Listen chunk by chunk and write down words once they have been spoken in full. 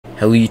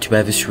Hello YouTube, I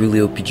have this really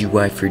OP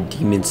GUI for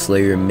Demon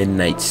Slayer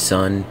Midnight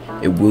Sun.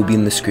 It will be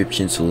in the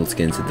description, so let's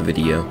get into the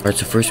video. Alright,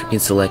 so first we can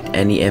select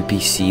any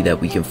NPC that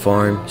we can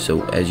farm.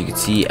 So as you can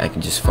see, I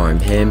can just farm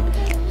him.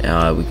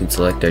 We can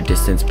select our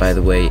distance, by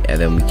the way,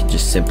 and then we can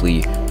just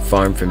simply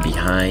farm from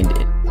behind.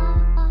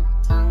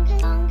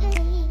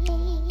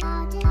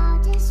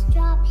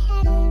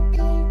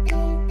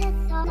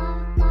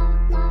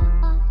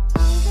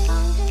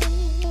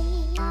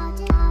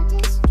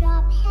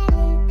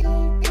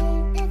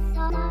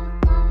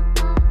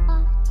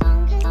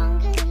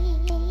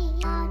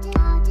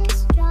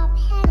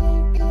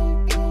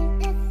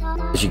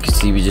 As you can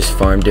see, we just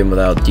farmed him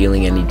without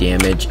dealing any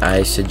damage.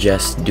 I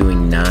suggest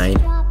doing 9.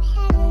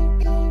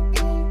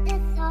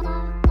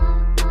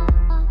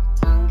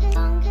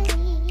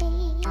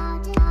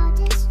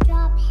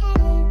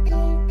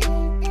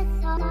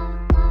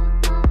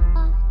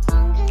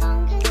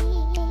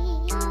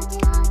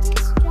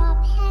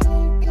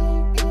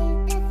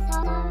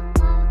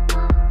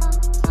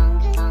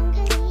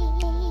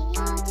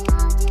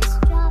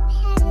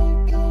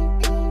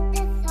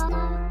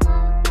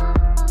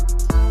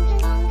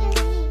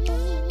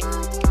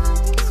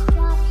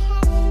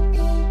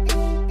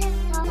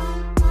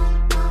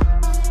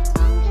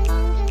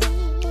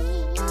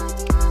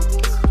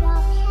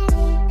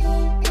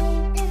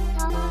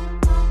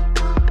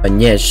 And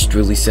yeah, it's just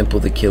really simple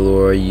to kill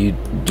Aura. You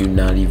do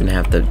not even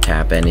have to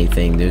tap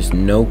anything. There's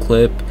no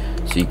clip,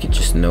 so you can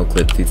just no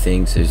clip through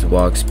things. There's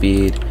walk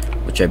speed,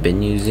 which I've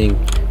been using.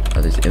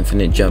 There's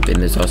infinite jump, and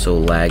there's also a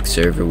lag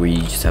server where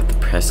you just have to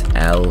press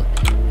L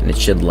and it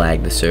should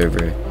lag the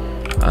server.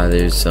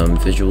 There's some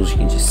visuals you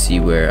can just see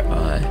where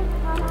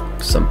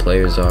some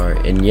players are,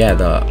 and yeah,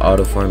 the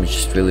auto farm is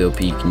just really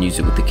OP. You can use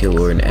it with the kill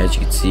Aura, and as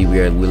you can see,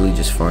 we are literally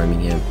just farming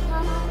him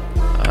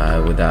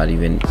without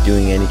even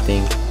doing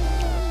anything.